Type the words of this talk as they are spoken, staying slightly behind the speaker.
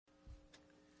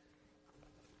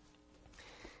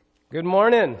Good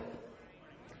morning.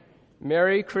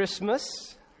 Merry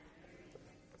Christmas.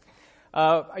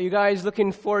 Are you guys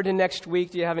looking forward to next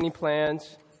week? Do you have any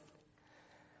plans?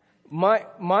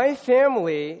 My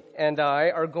family and I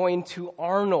are going to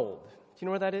Arnold. Do you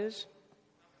know where that is?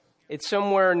 It's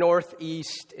somewhere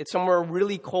northeast. It's somewhere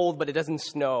really cold, but it doesn't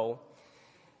snow.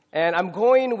 And I'm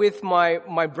going with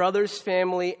my brother's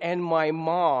family and my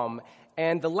mom.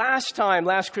 And last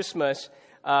Christmas,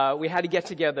 we had to get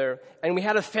together, and we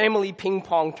had a family ping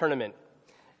pong tournament.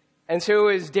 And so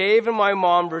it was Dave and my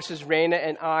mom versus Raina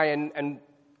and I, and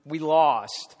we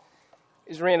lost.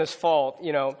 It was Raina's fault,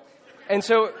 you know. And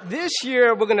so this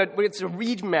year, it's a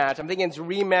rematch. I'm thinking it's a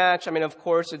rematch. I mean, of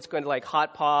course, it's going to like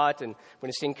hot pot, and we're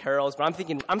going to sing carols, but I'm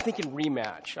thinking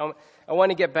rematch. I want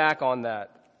to get back on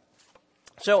that.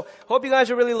 So hope you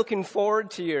guys are really looking forward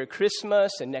to your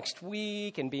Christmas and next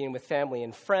week and being with family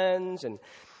and friends.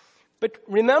 But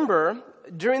remember,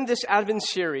 during this Advent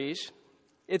series,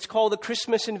 it's called the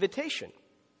Christmas Invitation.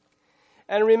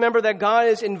 And remember that God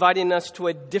is inviting us to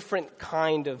a different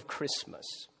kind of Christmas.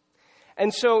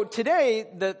 And so today,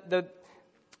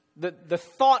 the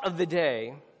thought of the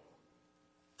day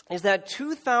is that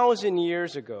 2,000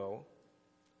 years ago,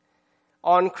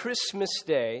 on Christmas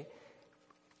Day,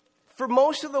 for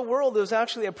most of the world, it was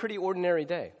actually a pretty ordinary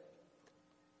day.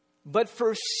 But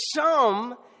for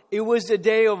some, it was a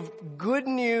day of good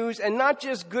news, and not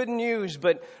just good news,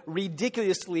 but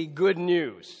ridiculously good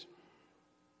news.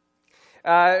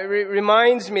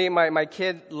 Reminds me, my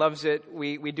kid loves it.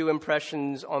 We do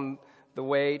impressions on the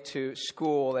way to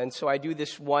school, and so I do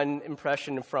this one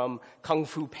impression from Kung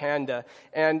Fu Panda.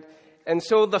 And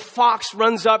so the fox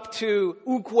runs up to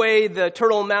Oogway, the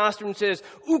turtle master, and says,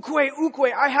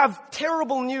 Oogway, I have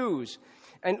terrible news.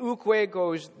 And Oogway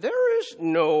goes, there is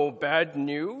no bad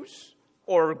news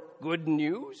or good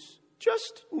news,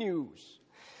 just news.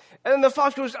 And then the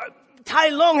fox goes, Tai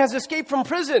Lung has escaped from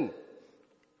prison.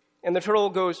 And the turtle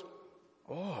goes,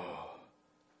 oh,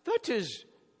 that is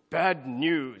bad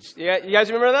news. Yeah, you guys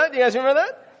remember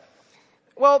that?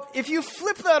 Well, if you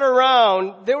flip that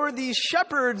around, there were these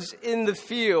shepherds in the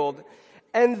field,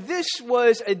 and this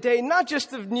was a day not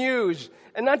just of news,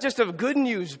 and not just of good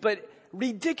news, but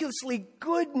ridiculously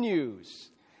good news.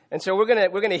 And so we're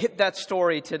gonna hit that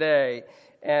story today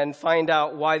and find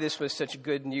out why this was such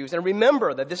good news. And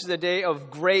remember that this is a day of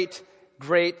great,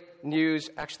 great news,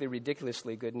 actually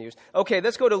ridiculously good news. Okay,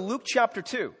 let's go to Luke chapter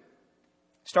 2,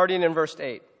 starting in verse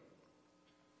 8.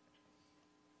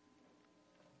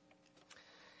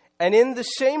 And in the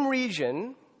same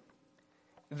region,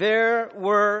 there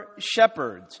were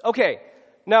shepherds. Okay,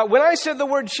 now when I said the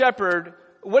word shepherd,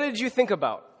 what did you think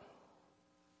about?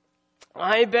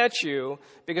 I bet you,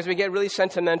 because we get really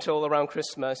sentimental around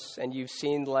Christmas, and you've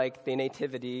seen like the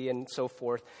nativity and so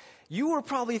forth, you were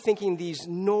probably thinking these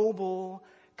noble,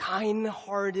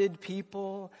 kind-hearted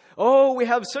people. Oh, we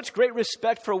have such great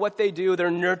respect for what they do. They're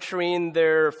nurturing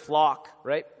their flock,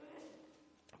 right?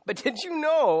 But did you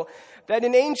know that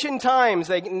in ancient times,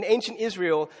 like in ancient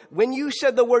Israel, when you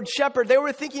said the word shepherd, they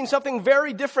were thinking something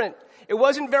very different. It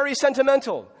wasn't very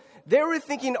sentimental. They were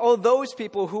thinking, oh, those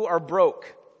people who are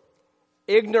broke,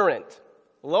 ignorant,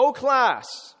 low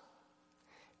class,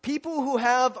 people who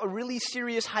have a really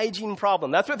serious hygiene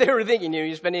problem. That's what they were thinking.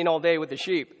 You're spending all day with the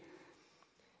sheep.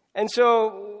 And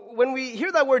so when we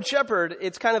hear that word shepherd,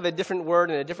 it's kind of a different word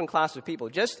and a different class of people.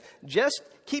 Just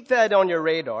keep that on your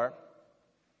radar.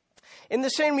 In the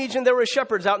same region, there were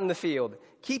shepherds out in the field,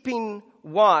 keeping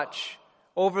watch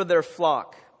over their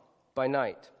flock by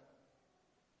night.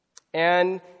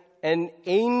 And an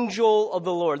angel of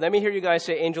the Lord. Let me hear you guys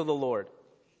say, angel of the Lord.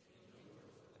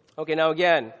 Okay, now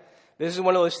again, this is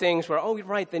one of those things where, oh,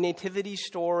 right, the nativity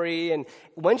story. And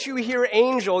once you hear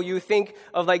angel, you think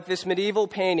of like this medieval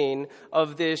painting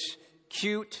of this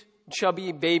cute,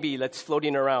 chubby baby that's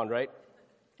floating around, right?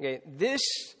 Okay, this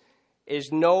is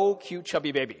no cute,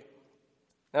 chubby baby.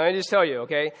 Now, let me just tell you,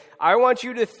 okay? I want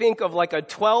you to think of like a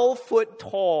 12-foot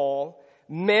tall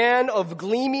man of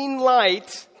gleaming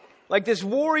light, like this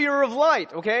warrior of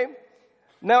light, okay?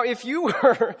 Now, if you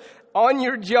were on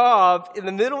your job in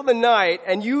the middle of the night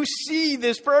and you see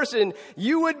this person,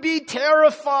 you would be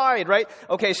terrified, right?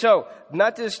 Okay, so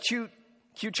not this cute,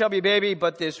 chubby baby,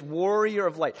 but this warrior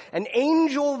of light. An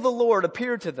angel of the Lord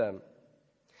appeared to them,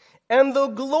 and the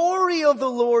glory of the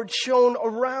Lord shone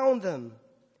around them.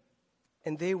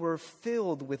 And they were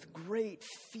filled with great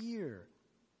fear.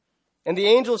 And the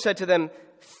angel said to them,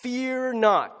 fear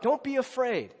not. Don't be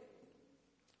afraid.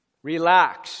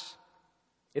 Relax.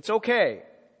 It's okay.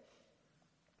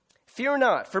 Fear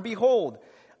not, for behold,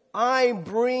 I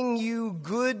bring you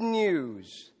good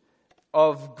news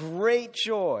of great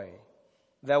joy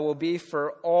that will be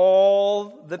for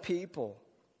all the people.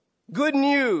 Good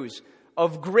news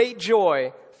of great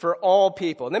joy for all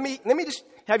people. Let me just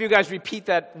have you guys repeat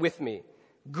that with me.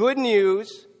 Good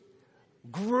news,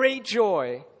 great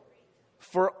joy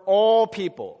for all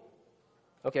people.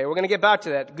 Okay, we're going to get back to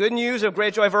that. Good news of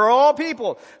great joy for all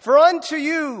people. For unto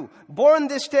you, born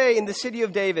this day in the city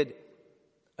of David,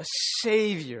 a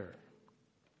Savior,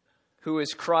 who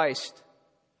is Christ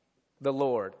the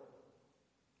Lord.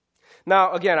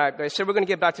 Now, again, I said we're going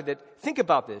to get back to that. Think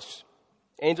about this.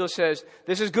 Angel says,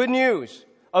 this is good news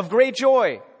of great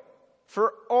joy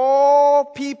for all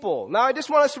people. Now, I just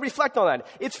want us to reflect on that.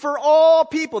 It's for all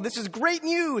people. This is great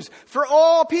news for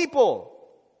all people.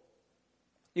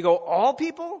 You go, all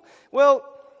people? Well,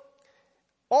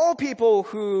 all people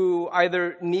who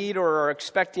either need or are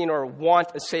expecting or want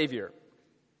a Savior.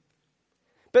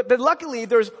 But luckily,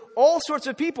 there's all sorts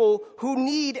of people who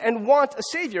need and want a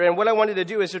Savior. And what I wanted to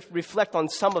do is just reflect on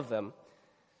some of them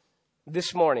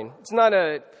this morning. It's not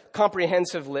a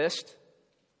comprehensive list,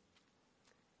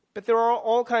 but there are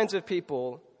all kinds of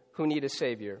people who need a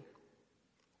Savior.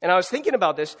 And I was thinking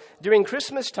about this during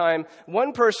Christmas time.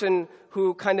 One person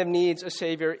who kind of needs a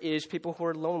Savior is people who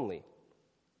are lonely.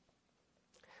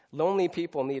 Lonely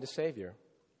people need a Savior.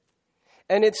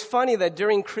 And it's funny that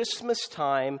during Christmas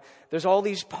time, there's all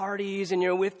these parties and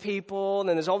you're with people and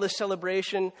there's all this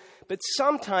celebration. But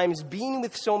sometimes being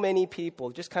with so many people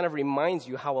just kind of reminds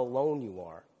you how alone you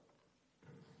are.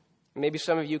 Maybe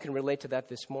some of you can relate to that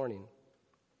this morning.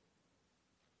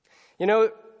 You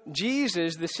know,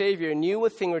 Jesus, the Savior, knew a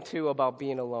thing or two about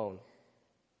being alone.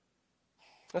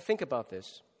 Now think about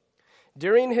this.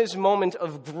 During his moment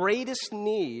of greatest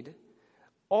need,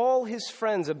 all his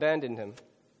friends abandoned him.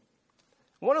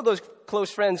 One of those close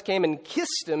friends came and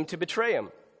kissed him to betray him.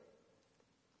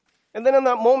 And then in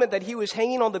that moment that he was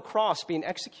hanging on the cross being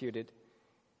executed,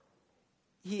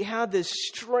 he had this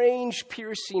strange,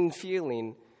 piercing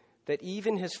feeling that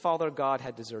even his Father God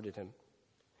had deserted him.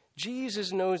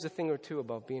 Jesus knows a thing or two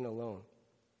about being alone.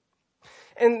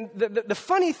 And the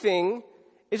funny thing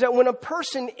is that when a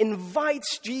person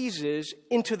invites Jesus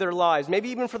into their lives, maybe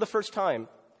even for the first time,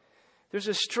 there's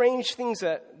a strange thing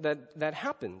that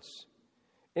happens.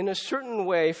 In a certain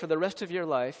way, for the rest of your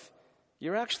life,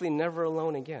 you're actually never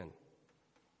alone again.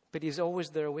 But he's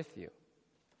always there with you.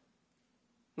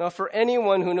 Now, for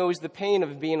anyone who knows the pain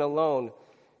of being alone,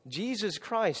 Jesus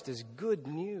Christ is good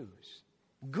news.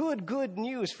 Good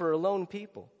news for alone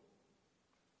people.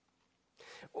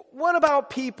 What about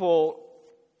people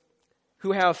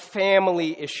who have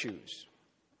family issues?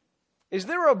 Is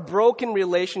there a broken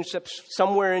relationship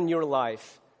somewhere in your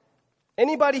life?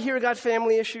 Anybody here got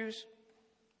family issues?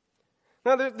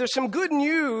 Now, there's some good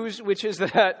news, which is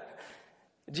that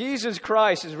Jesus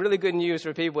Christ is really good news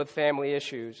for people with family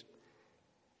issues.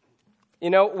 You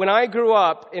know, when I grew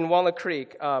up in Walnut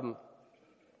Creek,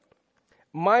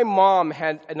 my mom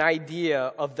had an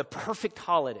idea of the perfect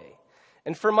holiday.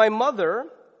 And for my mother,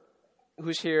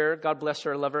 who's here, God bless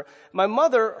her, I love her, my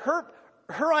mother,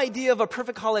 her idea of a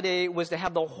perfect holiday was to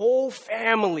have the whole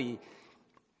family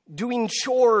doing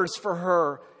chores for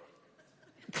her,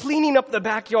 cleaning up the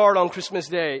backyard on Christmas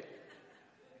Day.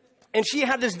 And she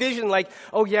had this vision like,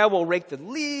 oh yeah, we'll rake the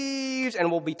leaves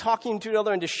and we'll be talking to each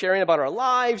other and just sharing about our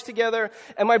lives together.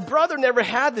 And my brother never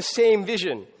had the same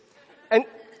vision.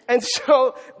 And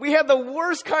so we had the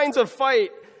worst kinds of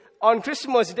fight on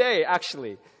Christmas Day,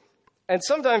 actually. And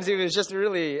sometimes it was just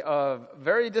really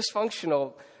very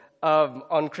dysfunctional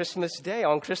on Christmas Day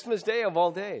of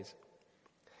all days.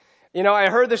 You know, I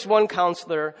heard this one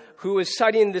counselor who was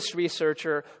citing this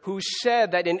researcher who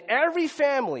said that in every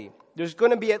family, there's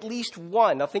going to be at least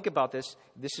one. Now think about this.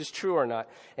 This is true or not.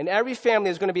 In every family,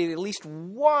 there's going to be at least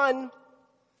one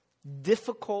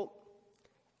difficult,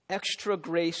 extra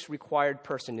grace required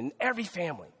person in every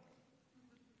family.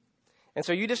 And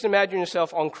so you just imagine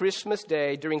yourself on Christmas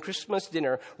Day, during Christmas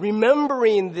dinner,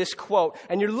 remembering this quote,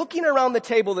 and you're looking around the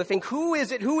table to think, who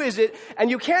is it? And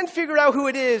you can't figure out who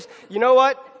it is. You know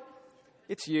what?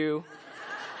 It's you.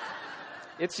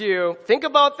 It's you. Think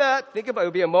about that. It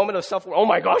would be a moment of oh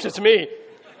my gosh, it's me.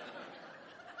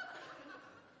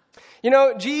 You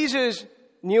know, Jesus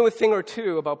knew a thing or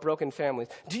two about broken families.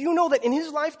 Do you know that in his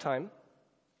lifetime,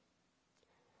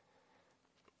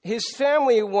 his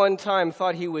family one time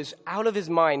thought he was out of his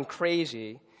mind,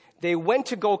 crazy. They went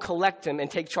to go collect him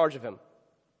and take charge of him.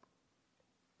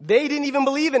 They didn't even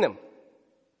believe in him.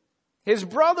 His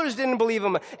brothers didn't believe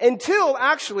him until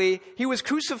actually he was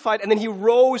crucified and then he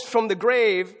rose from the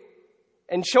grave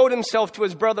and showed himself to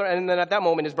his brother. And then at that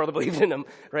moment, his brother believed in him,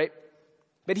 right?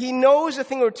 But he knows a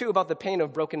thing or two about the pain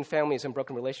of broken families and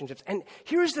broken relationships. And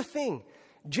here's the thing.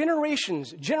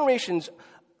 Generations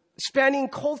spanning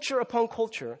culture upon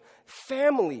culture,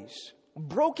 families,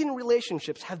 broken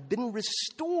relationships have been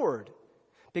restored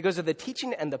because of the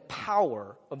teaching and the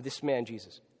power of this man,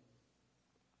 Jesus.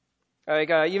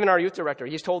 Even our youth director,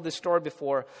 he's told this story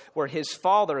before where his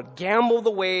father gambled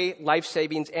away life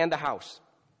savings and the house.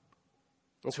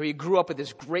 And so he grew up with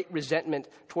this great resentment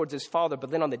towards his father.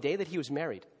 But then on the day that he was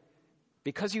married,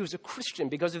 because he was a Christian,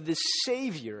 because of this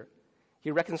Savior,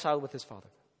 he reconciled with his father.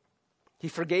 He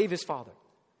forgave his father.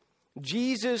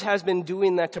 Jesus has been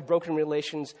doing that to broken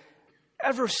relations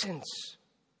ever since.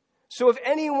 So if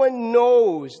anyone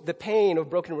knows the pain of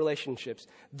broken relationships,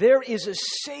 there is a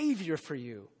Savior for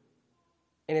you.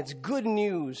 And it's good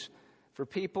news for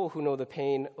people who know the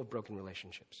pain of broken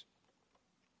relationships.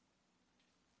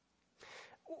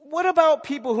 What about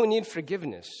people who need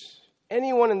forgiveness?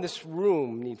 Anyone in this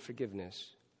room need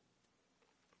forgiveness?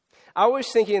 I was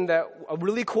thinking that a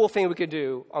really cool thing we could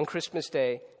do on Christmas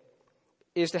Day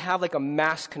is to have like a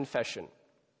mass confession.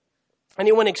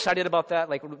 Anyone excited about that?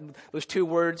 Like those two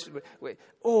words?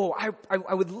 Oh,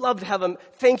 I would love to have them.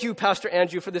 Thank you, Pastor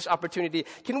Andrew, for this opportunity.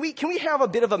 Can we have a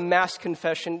bit of a mass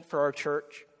confession for our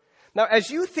church? Now, as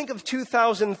you think of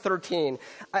 2013,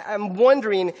 I'm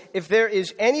wondering if there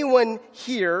is anyone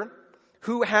here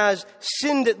who has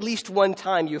sinned at least one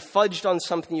time. You fudged on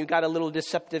something, you got a little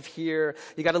deceptive here,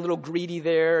 you got a little greedy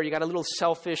there, you got a little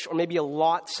selfish, or maybe a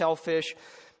lot selfish.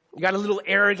 You got a little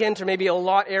arrogant or maybe a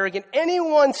lot arrogant.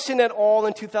 Anyone sin at all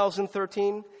in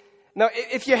 2013? Now,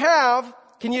 if you have,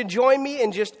 can you join me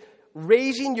in just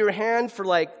raising your hand for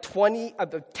like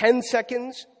 10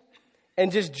 seconds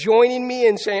and just joining me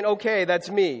and saying, okay, that's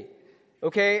me.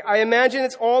 Okay? I imagine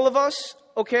it's all of us.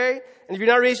 Okay? And if you're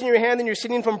not raising your hand, then you're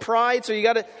sinning from pride. So you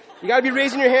gotta be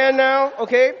raising your hand now.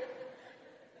 Okay?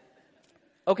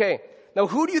 Okay. Now,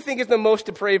 who do you think is the most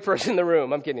depraved person in the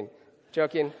room? I'm kidding.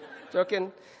 Joking.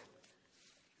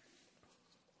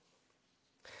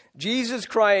 Jesus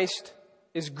Christ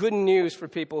is good news for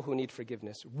people who need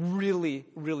forgiveness. Really,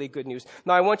 really good news.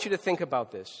 Now, I want you to think about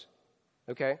this,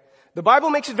 okay? The Bible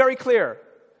makes it very clear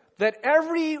that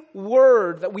every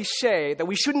word that we say that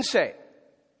we shouldn't say,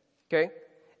 okay?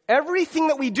 Everything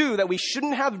that we do that we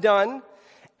shouldn't have done,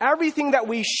 everything that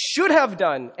we should have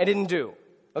done and didn't do.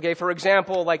 Okay, for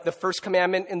example, like the first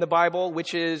commandment in the Bible,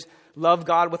 which is love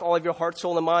God with all of your heart,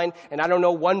 soul, and mind. And I don't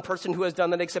know one person who has done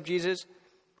that except Jesus.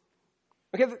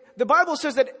 Okay, the Bible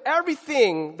says that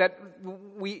everything that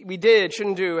we did,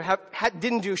 shouldn't do,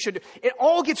 didn't do, should do, it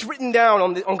all gets written down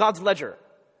on God's ledger.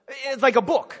 It's like a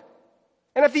book.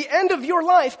 And at the end of your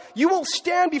life, you will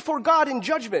stand before God in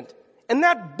judgment. And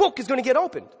that book is going to get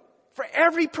opened for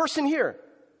every person here.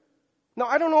 Now,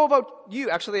 I don't know about you.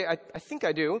 Actually, I think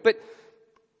I do. But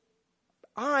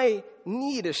I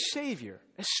need a Savior,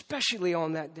 especially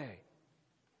on that day.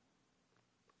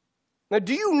 Now,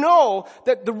 do you know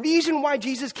that the reason why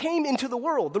Jesus came into the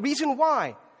world, the reason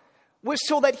why, was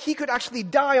so that he could actually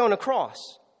die on a cross?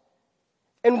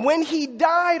 And when he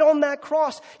died on that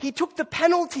cross, he took the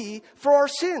penalty for our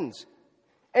sins.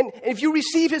 And if you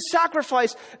receive his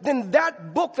sacrifice, then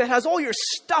that book that has all your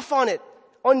stuff on it,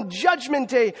 on Judgment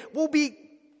Day, will be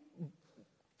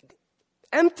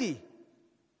empty.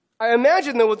 I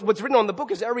imagine that what's written on the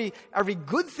book is every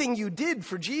good thing you did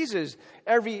for Jesus,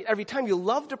 every time you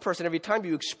loved a person, every time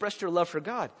you expressed your love for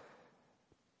God.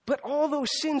 But all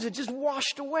those sins are just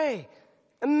washed away.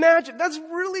 Imagine, that's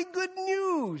really good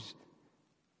news.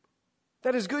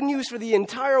 That is good news for the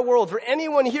entire world, for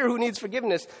anyone here who needs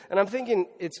forgiveness. And I'm thinking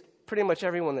it's pretty much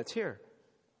everyone that's here.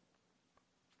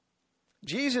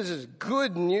 Jesus is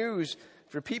good news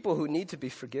for people who need to be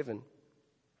forgiven.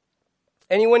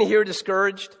 Anyone here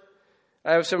discouraged?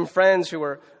 I have some friends who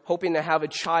were hoping to have a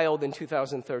child in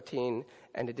 2013,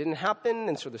 and it didn't happen,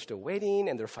 and so they're still waiting,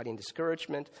 and they're fighting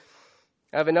discouragement.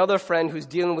 I have another friend who's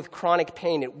dealing with chronic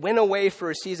pain. It went away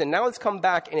for a season. Now it's come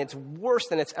back, and it's worse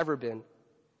than it's ever been.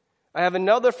 I have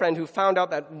another friend who found out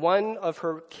that one of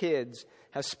her kids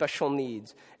has special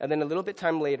needs. And then a little bit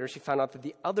time later, she found out that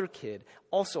the other kid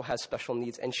also has special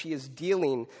needs, and she is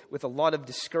dealing with a lot of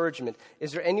discouragement.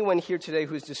 Is there anyone here today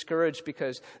who is discouraged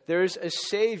because there's a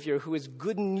Savior who is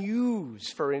good news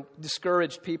for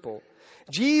discouraged people?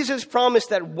 Jesus promised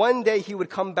that one day he would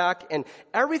come back and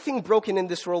everything broken in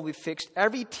this world will be fixed,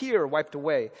 every tear wiped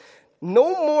away.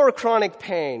 No more chronic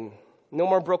pain, no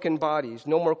more broken bodies,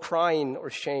 no more crying or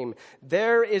shame.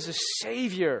 There is a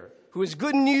Savior who is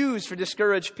good news for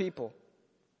discouraged people.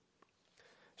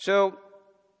 So,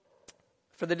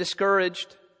 for the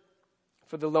discouraged,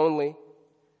 for the lonely,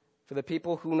 for the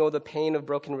people who know the pain of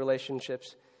broken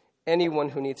relationships, anyone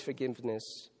who needs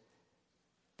forgiveness.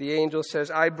 The angel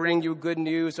says, I bring you good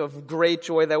news of great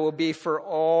joy that will be for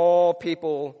all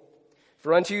people.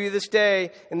 For unto you this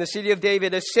day in the city of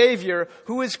David a Savior,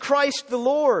 who is Christ the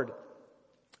Lord.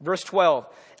 Verse 12,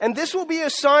 and this will be a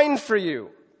sign for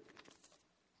you.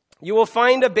 You will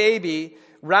find a baby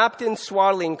wrapped in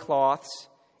swaddling cloths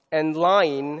and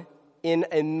lying in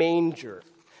a manger.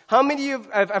 How many of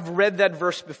you have read that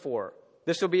verse before?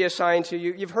 This will be a sign to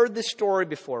you. You've heard this story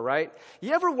before, right?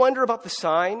 You ever wonder about the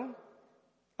sign?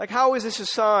 Like, how is this a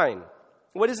sign?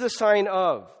 What is the sign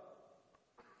of?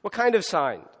 What kind of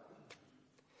sign?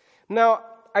 Now,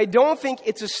 I don't think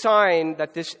it's a sign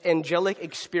that this angelic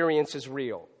experience is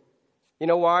real. You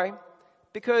know why?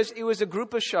 Because it was a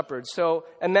group of shepherds. So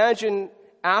imagine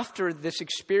after this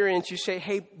experience, you say,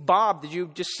 hey, Bob, did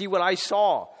you just see what I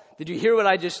saw? Did you hear what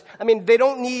they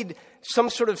don't need some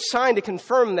sort of sign to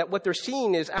confirm that what they're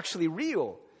seeing is actually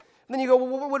real. And then you go,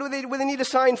 well, what do they need a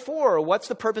sign for? What's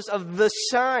the purpose of the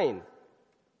sign?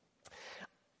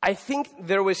 I think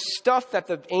there was stuff that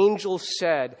the angels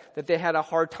said that they had a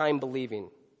hard time believing.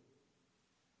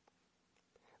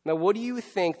 Now, what do you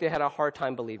think they had a hard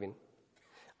time believing?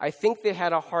 I think they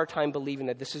had a hard time believing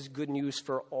that this is good news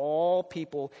for all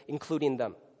people, including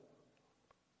them.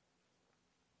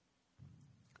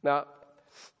 Now,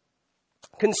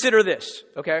 consider this,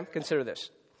 okay? Consider this.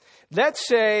 Let's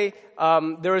say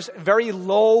there's a very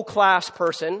low-class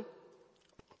person,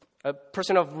 a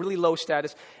person of really low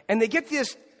status, and they get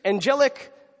this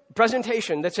angelic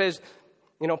presentation that says,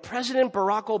 President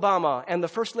Barack Obama and the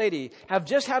First Lady have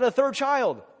just had a third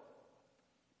child.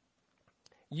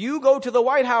 You go to the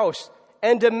White House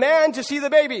and demand to see the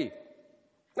baby.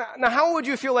 Now, how would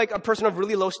you feel like a person of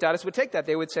really low status would take that?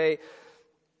 They would say,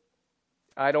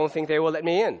 I don't think they will let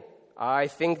me in. I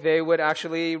think they would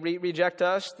actually reject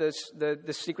us. The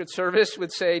Secret Service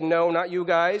would say, no, not you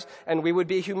guys, and we would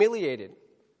be humiliated.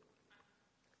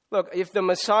 Look, if the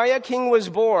Messiah King was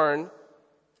born,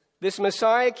 this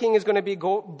Messiah King is going to be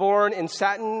born in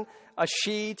satin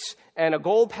sheets and a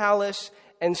gold palace,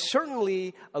 and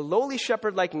certainly a lowly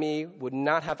shepherd like me would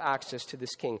not have access to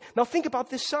this king. Now think about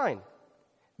this sign.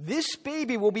 This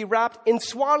baby will be wrapped in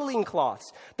swaddling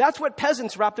cloths. That's what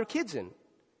peasants wrap their kids in.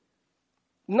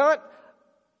 Not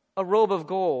a robe of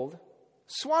gold,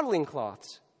 swaddling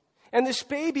cloths. And this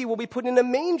baby will be put in a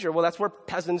manger. Well, that's where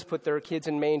peasants put their kids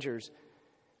in mangers.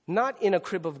 Not in a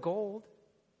crib of gold.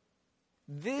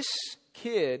 This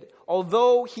kid,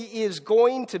 although he is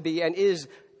going to be and is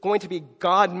going to be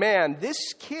God-man,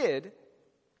 this kid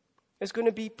is going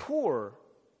to be poor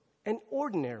and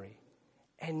ordinary.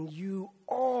 And you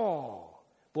all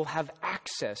will have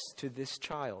access to this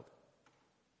child.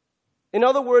 In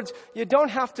other words, you don't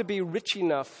have to be rich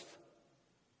enough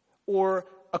or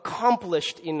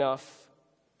accomplished enough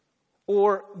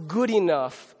or good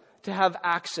enough to have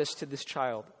access to this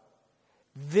child.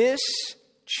 This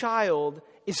child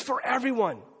is for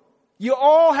everyone. You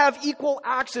all have equal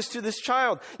access to this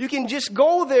child. You can just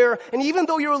go there, and even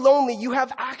though you're lonely, you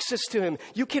have access to him.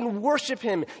 You can worship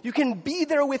him. You can be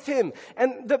there with him.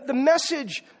 And the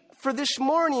message for this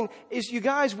morning is, you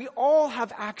guys, we all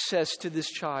have access to this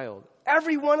child.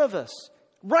 Every one of us,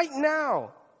 right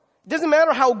now. It doesn't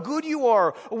matter how good you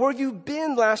are, or where you've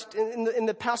been in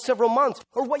the past several months,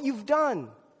 or what you've done.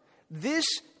 This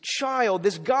child,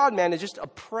 this God-man, is just a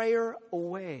prayer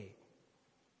away.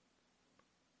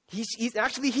 He's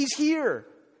here.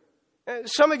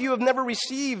 Some of you have never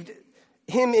received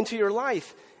him into your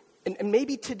life. And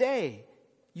maybe today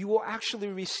you will actually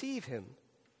receive him.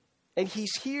 And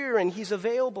he's here and he's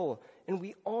available. And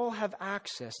we all have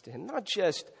access to him. Not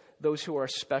just those who are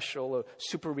special or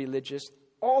super religious.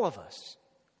 All of us.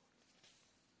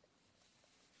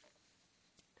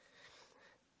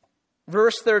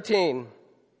 Verse 13.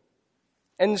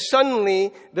 And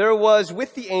suddenly there was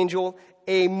with the angel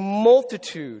a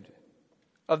multitude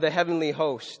of the heavenly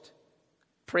host,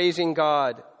 praising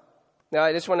God. Now,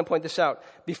 I just want to point this out.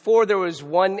 Before there was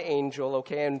one angel,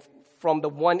 okay, and from the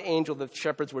one angel the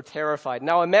shepherds were terrified.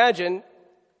 Now imagine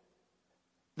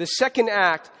the second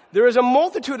act. There is a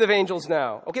multitude of angels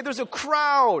now. Okay, there's a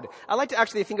crowd. I like to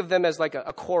actually think of them as like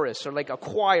a chorus or like a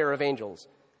choir of angels.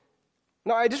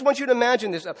 Now, I just want you to imagine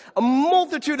this. A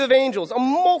multitude of angels, a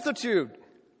multitude.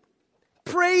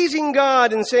 Praising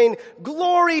God and saying,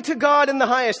 glory to God in the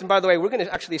highest. And by the way, we're going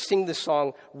to actually sing this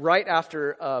song right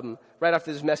after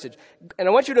this message. And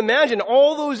I want you to imagine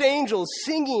all those angels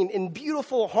singing in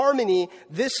beautiful harmony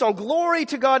this song, glory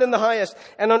to God in the highest,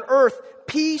 and on earth,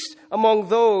 peace among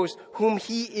those whom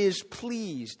he is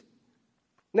pleased.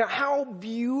 Now, how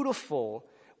beautiful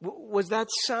was that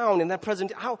sound in that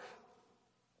present?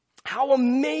 How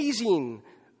amazing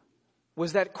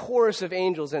was that chorus of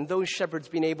angels and those shepherds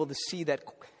being able to see that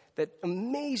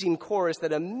amazing chorus,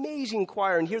 that amazing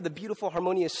choir, and hear the beautiful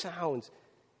harmonious sounds.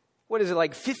 What is it,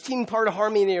 like 15-part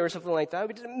harmony or something like that?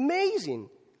 It's amazing.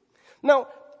 Now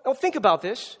think about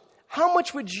this. How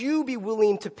much would you be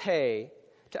willing to pay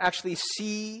to actually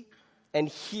see and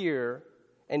hear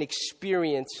and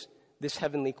experience this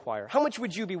heavenly choir? How much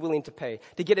would you be willing to pay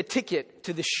to get a ticket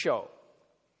to this show?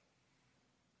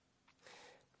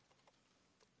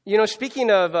 Speaking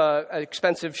of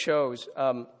expensive shows,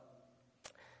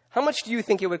 how much do you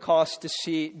think it would cost to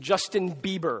see Justin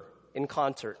Bieber in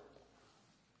concert?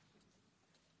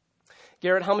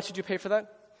 Garrett, how much did you pay for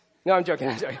that? No, I'm joking.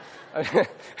 I'm sorry.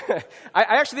 I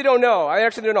actually don't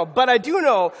know. But I do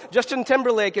know Justin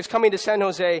Timberlake is coming to San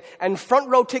Jose, and front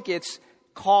row tickets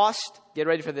cost, get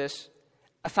ready for this,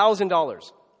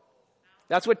 $1,000.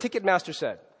 That's what Ticketmaster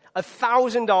said.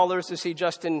 $1,000 to see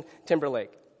Justin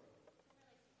Timberlake.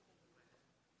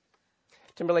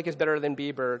 Timberlake is better than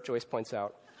Bieber, Joyce points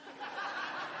out.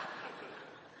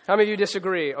 How many of you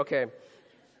disagree? Okay.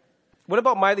 What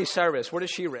about Miley Cyrus? Where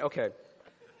does she rate? Okay.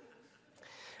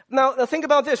 Now, think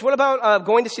about this. What about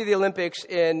going to see the Olympics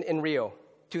in Rio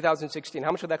 2016?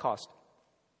 How much would that cost?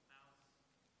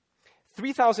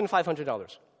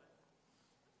 $3,500.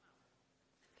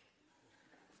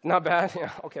 Not bad?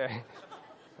 Yeah, okay.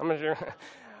 I'm not sure.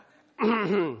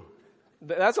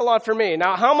 That's a lot for me.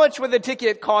 Now, how much would the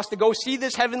ticket cost to go see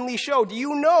this heavenly show? Do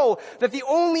you know that the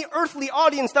only earthly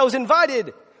audience that was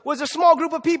invited was a small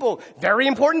group of people? Very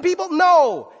important people?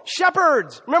 No.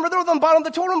 Shepherds. Remember, they were on the bottom of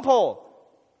the totem pole.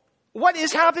 What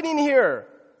is happening here?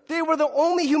 They were the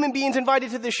only human beings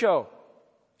invited to this show.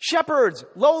 Shepherds,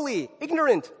 lowly,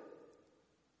 ignorant.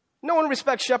 No one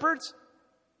respects shepherds.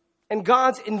 And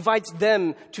God invites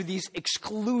them to these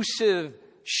exclusive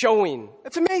showing.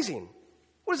 That's amazing.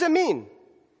 What does that mean?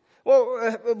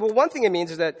 Well, one thing it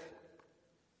means is that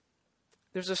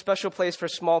there's a special place for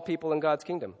small people in God's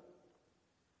kingdom.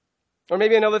 Or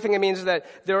maybe another thing it means is that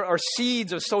there are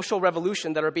seeds of social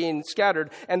revolution that are being scattered,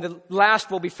 and the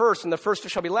last will be first, and the first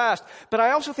shall be last. But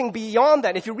I also think beyond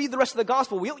that, if you read the rest of the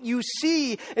gospel, what you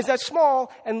see is that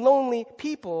small and lonely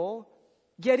people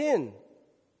get in.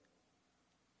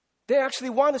 They actually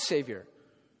want a Savior.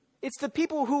 It's the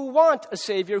people who want a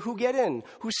Savior who get in,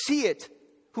 who see it,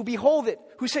 who behold it,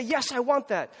 who say, yes, I want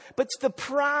that. But it's the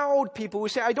proud people who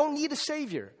say, I don't need a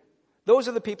Savior. Those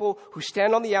are the people who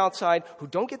stand on the outside, who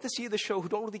don't get to see the show, who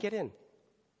don't really get in.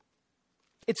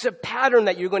 It's a pattern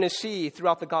that you're going to see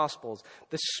throughout the Gospels.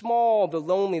 The small, the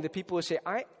lonely, the people who say,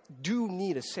 I do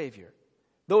need a Savior.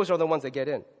 Those are the ones that get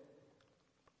in.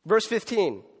 Verse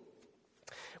 15.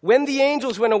 When the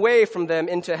angels went away from them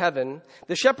into heaven,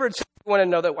 the shepherds said to one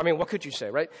another, what could you say,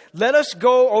 right? Let us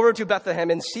go over to Bethlehem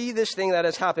and see this thing that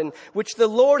has happened, which the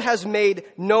Lord has made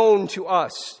known to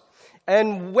us.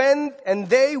 And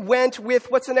they went with,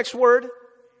 what's the next word?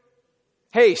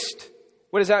 Haste.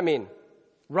 What does that mean?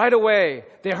 Right away.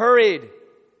 They hurried.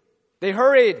 They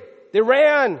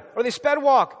ran, or they sped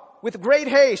walk with great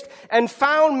haste, and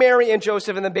found Mary and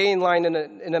Joseph in the bathing line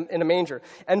in a manger.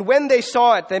 And when they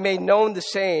saw it, they made known the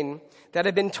saying that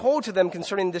had been told to them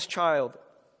concerning this child.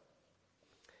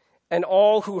 And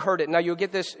all who heard it. Now you'll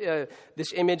get this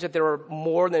image that there were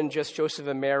more than just Joseph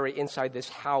and Mary inside this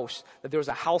house. That there was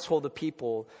a household of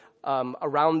people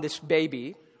around this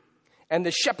baby. And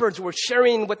the shepherds were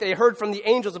sharing what they heard from the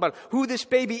angels about who this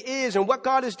baby is and what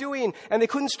God is doing. And they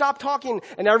couldn't stop talking.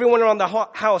 And everyone around the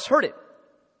house heard it.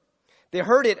 They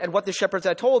heard it at what the shepherds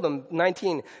had told them.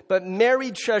 19. But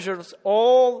Mary treasures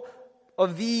all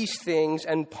of these things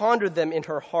and pondered them in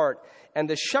her heart. And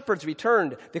the shepherds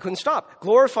returned. They couldn't stop,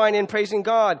 glorifying and praising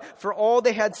God for all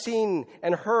they had seen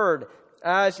and heard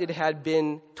as it had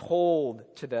been told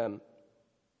to them.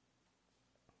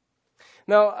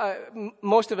 Now,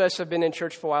 most of us have been in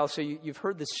church for a while, so you've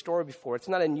heard this story before. It's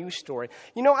not a new story.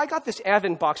 I got this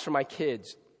Advent box for my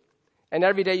kids. And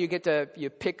every day you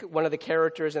pick one of the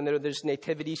characters, and there's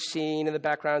nativity scene in the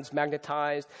background. It's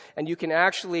magnetized. And you can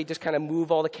actually just kind of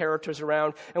move all the characters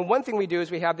around. And one thing we do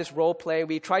is we have this role play.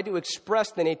 We try to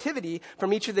express the nativity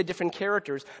from each of the different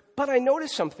characters. But I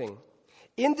noticed something.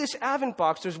 In this Advent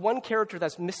box, there's one character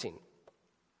that's missing.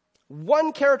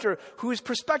 One character whose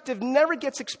perspective never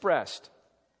gets expressed.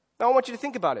 Now I want you to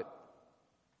think about it.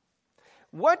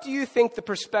 What do you think the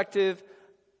perspective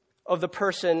of the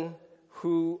person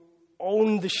who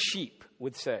owned the sheep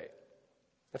would say?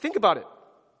 Now think about it.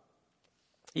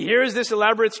 He hears this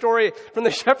elaborate story from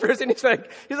the shepherds, and he's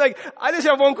like, I just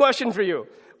have one question for you.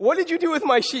 What did you do with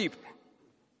my sheep?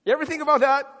 You ever think about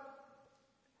that?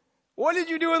 What did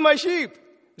you do with my sheep?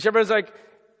 The shepherd's like,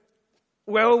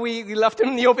 Well, we left him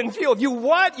in the open field. You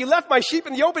what? You left my sheep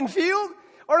in the open field?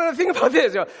 Or no, think about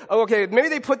this. Oh, okay, maybe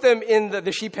they put them in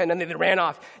the sheep pen and then they ran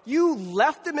off. You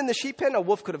left them in the sheep pen. A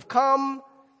wolf could have come.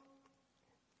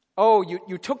 Oh,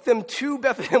 you took them to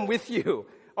Bethlehem with you.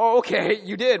 Oh, okay,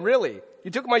 you did, really.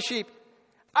 You took my sheep.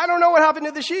 I don't know what happened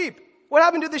to the sheep. What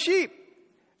happened to the sheep?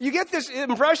 You get this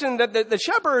impression that the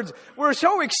shepherds were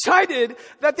so excited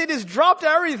that they just dropped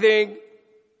everything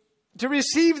to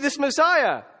receive this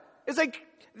Messiah. It's like,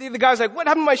 the guy's like, what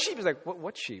happened to my sheep? He's like,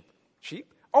 what sheep? Sheep?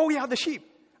 Oh, yeah, the sheep.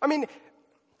 I mean,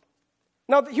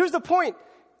 now here's the point.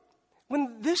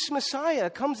 When this Messiah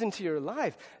comes into your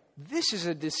life, this is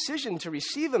a decision to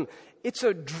receive him. It's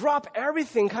a drop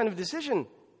everything kind of decision.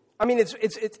 I mean,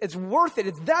 it's worth it.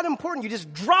 It's that important. You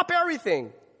just drop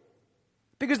everything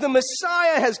because the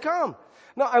Messiah has come.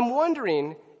 Now, I'm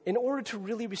wondering, in order to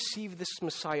really receive this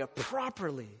Messiah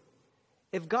properly,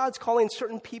 if God's calling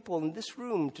certain people in this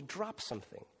room to drop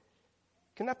something,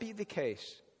 can that be the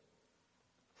case?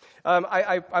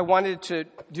 I wanted to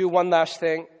do one last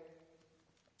thing.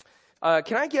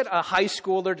 Can I get a high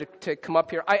schooler to come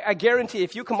up here? I guarantee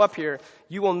if you come up here,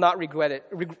 you will not regret it.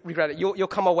 You'll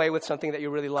come away with something that you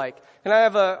really like. Can I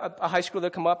have a high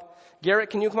schooler come up?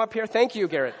 Garrett, can you come up here? Thank you,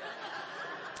 Garrett.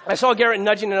 I saw Garrett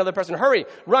nudging another person. Hurry,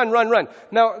 run.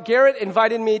 Now, Garrett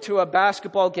invited me to a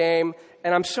basketball game,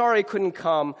 and I'm sorry I couldn't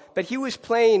come, but he was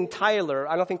playing Tyler.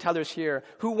 I don't think Tyler's here.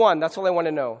 Who won? That's all I want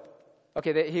to know.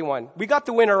 Okay, he won. We got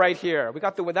the winner right here.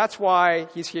 That's why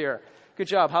he's here. Good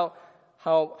job.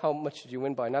 How much did you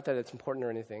win by? Not that it's important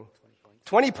or anything.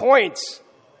 20 points.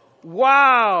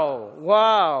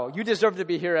 Wow. You deserve to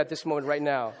be here at this moment right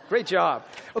now. Great job.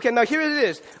 Okay, now here it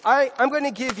is. I'm going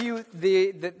to give you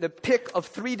the pick of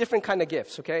 3 different kind of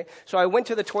gifts, okay? So I went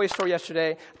to the toy store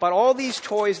yesterday, bought all these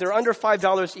toys. They're under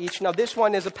 $5 each. Now this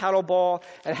one is a paddle ball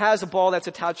and has a ball that's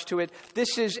attached to it.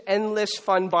 This is endless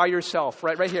fun by yourself,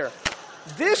 right here.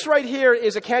 This right here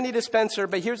is a candy dispenser,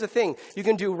 but here's the thing. You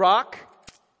can do rock,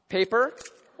 paper,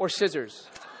 or scissors,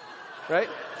 right?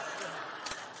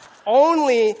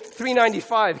 Only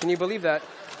 $3.95. Can you believe that?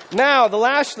 Now,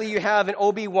 lastly, you have an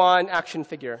Obi-Wan action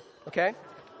figure, okay?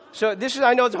 So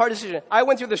I know it's a hard decision. I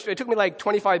went through this, it took me like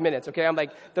 25 minutes, okay? I'm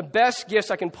like, the best gifts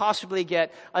I can possibly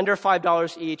get, under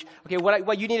 $5 each. Okay,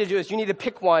 what you need to do is you need to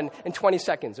pick one in 20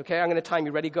 seconds, okay? I'm going to time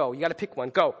you. Ready, go. You got to pick one.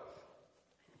 Go.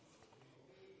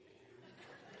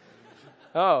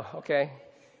 Oh, okay.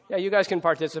 Yeah, you guys can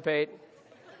participate.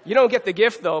 You don't get the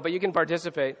gift, though, but you can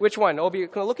participate. Which one? Obi,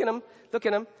 look at him. Look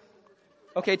at him.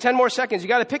 Okay, 10 more seconds. You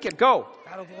got to pick it. Go.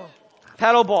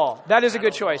 Paddle ball. That is a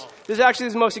good choice. This is actually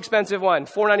the most expensive one.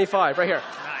 $4.95 right here.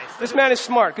 Nice. This man is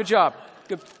smart. Good job.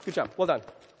 Good job. Well done.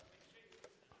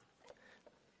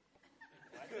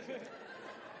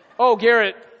 Oh,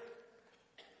 Garrett.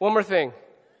 One more thing.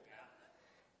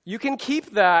 You can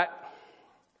keep that,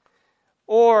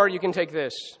 or you can take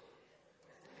this.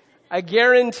 I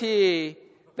guarantee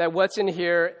that what's in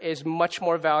here is much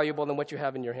more valuable than what you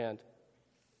have in your hand.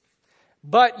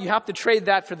 But you have to trade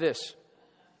that for this.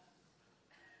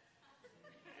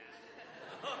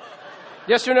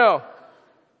 Yes or no?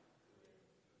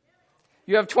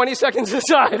 You have 20 seconds to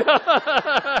decide.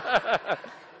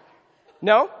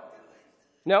 No?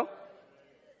 No?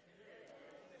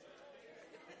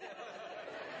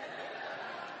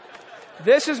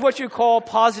 This is what you call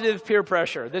positive peer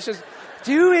pressure. This is,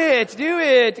 do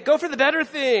it. Go for the better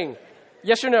thing.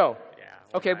 Yes or no?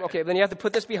 Yeah. Okay. Then you have to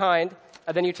put this behind,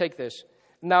 and then you take this.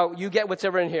 Now, you get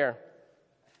whatever in here.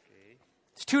 Okay.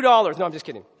 It's $2. No, I'm just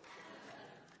kidding.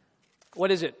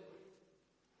 What is it?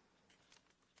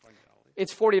 $40.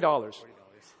 It's $40.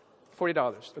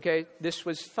 $40. Okay? This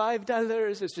was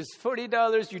 $5. It's just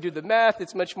 $40. You do the math.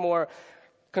 It's much more.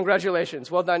 Congratulations.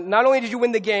 Well done. Not only did you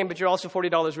win the game, but you're also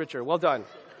 $40 richer. Well done.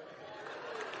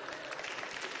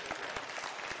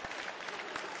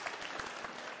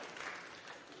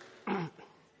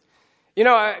 You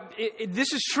know,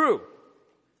 this is true.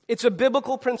 It's a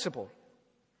biblical principle.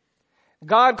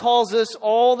 God calls us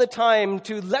all the time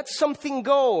to let something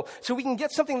go so we can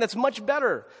get something that's much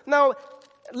better. Now,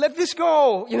 let this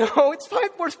go. You know, it's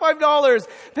worth $5,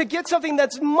 but get something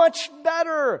that's much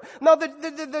better. Now,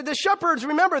 the shepherds,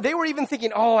 remember, they were even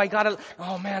thinking, I gotta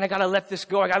let this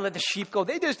go. I gotta let the sheep go.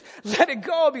 They just let it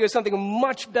go because something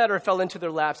much better fell into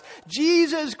their laps.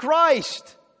 Jesus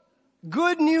Christ,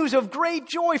 good news of great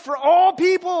joy for all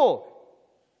people.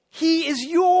 He is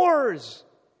yours.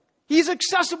 He's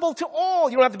accessible to all.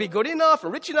 You don't have to be good enough or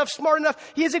rich enough, smart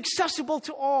enough. He is accessible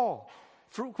to all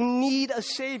who need a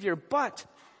Savior.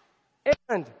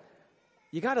 And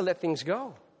you got to let things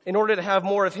go in order to have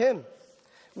more of Him.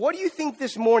 What do you think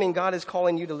this morning God is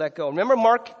calling you to let go? Remember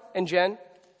Mark and Jen?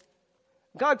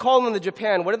 God called them to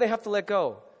Japan. What did they have to let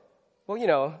go?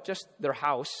 Well, just their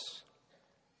house,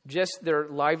 just their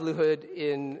livelihood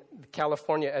in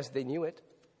California as they knew it.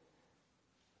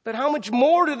 But how much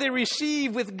more do they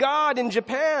receive with God in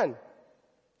Japan?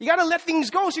 You got to let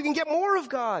things go so you can get more of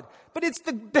God. But it's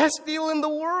the best deal in the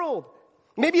world.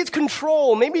 Maybe it's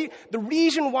control. Maybe the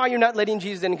reason why you're not letting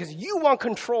Jesus in is because you want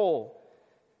control.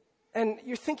 And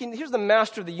you're thinking, here's the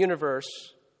master of the universe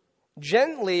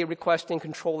gently requesting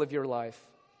control of your life.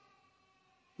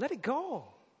 Let it go.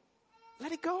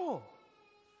 Let it go.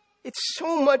 It's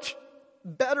so much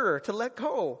better to let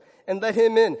go and let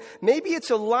him in. Maybe it's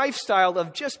a lifestyle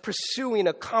of just pursuing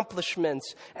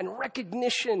accomplishments and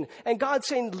recognition. And God's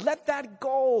saying, let that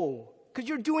go. Because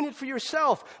you're doing it for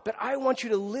yourself. But I want you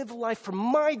to live life for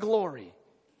my glory.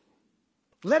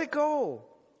 Let it go.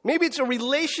 Maybe it's a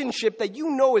relationship that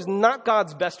you know is not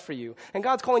God's best for you. And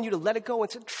God's calling you to let it go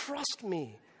and say, trust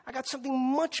me. I got something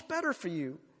much better for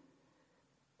you.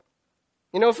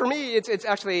 For me,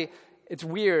 it's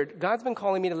weird. God's been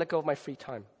calling me to let go of my free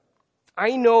time.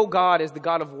 I know God as the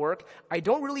God of work. I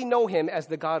don't really know him as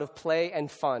the God of play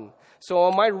and fun. So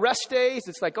on my rest days,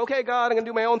 it's like, okay, God, I'm going to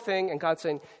do my own thing. And God's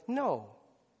saying, no.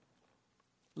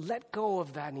 Let go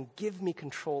of that and give me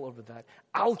control over that.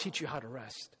 I'll teach you how to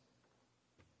rest.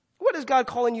 What is God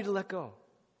calling you to let go?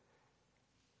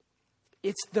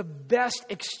 It's the best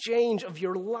exchange of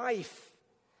your life.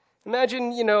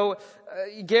 Imagine,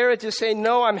 Garrett just saying,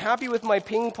 no, I'm happy with my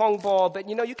ping pong ball, but,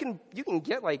 you can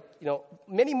get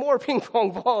many more ping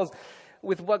pong balls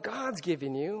with what God's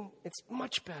giving you. It's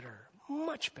much better,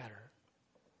 much better.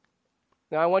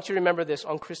 Now, I want you to remember this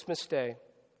on Christmas Day.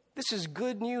 This is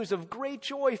good news of great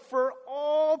joy for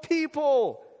all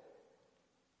people.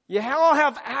 You all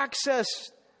have access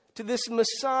to this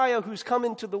Messiah who's come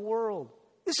into the world.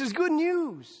 This is good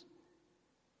news.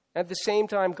 At the same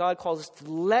time, God calls us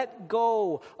to let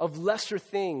go of lesser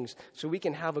things so we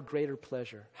can have a greater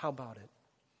pleasure. How about it?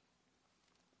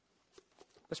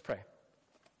 Let's pray.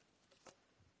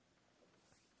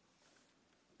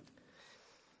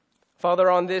 Father,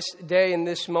 on this day, in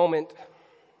this moment,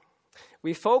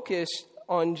 we focus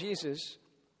on Jesus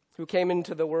who came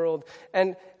into the world.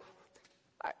 And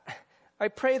I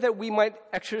pray that we might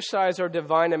exercise our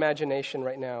divine imagination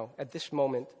right now, at this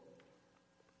moment.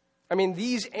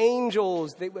 These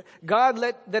angels, God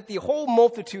let the whole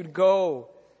multitude go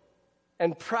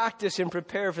and practice and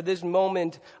prepare for this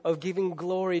moment of giving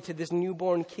glory to this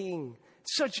newborn king.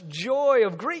 Such joy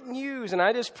of great news. And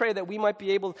I just pray that we might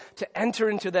be able to enter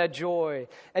into that joy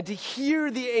and to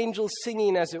hear the angels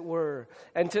singing, as it were,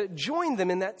 and to join them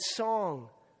in that song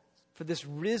for this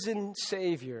risen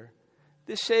Savior.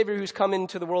 This Savior who's come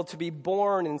into the world to be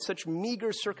born in such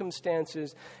meager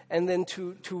circumstances and then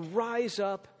to rise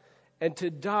up and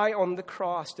to die on the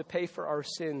cross to pay for our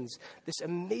sins. This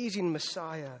amazing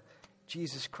Messiah,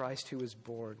 Jesus Christ, who was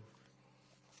born.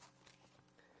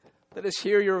 Let us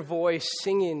hear your voice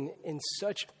singing in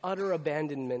such utter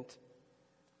abandonment.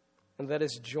 And let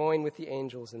us join with the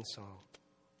angels in song.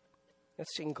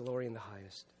 Let's sing glory in the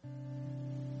highest.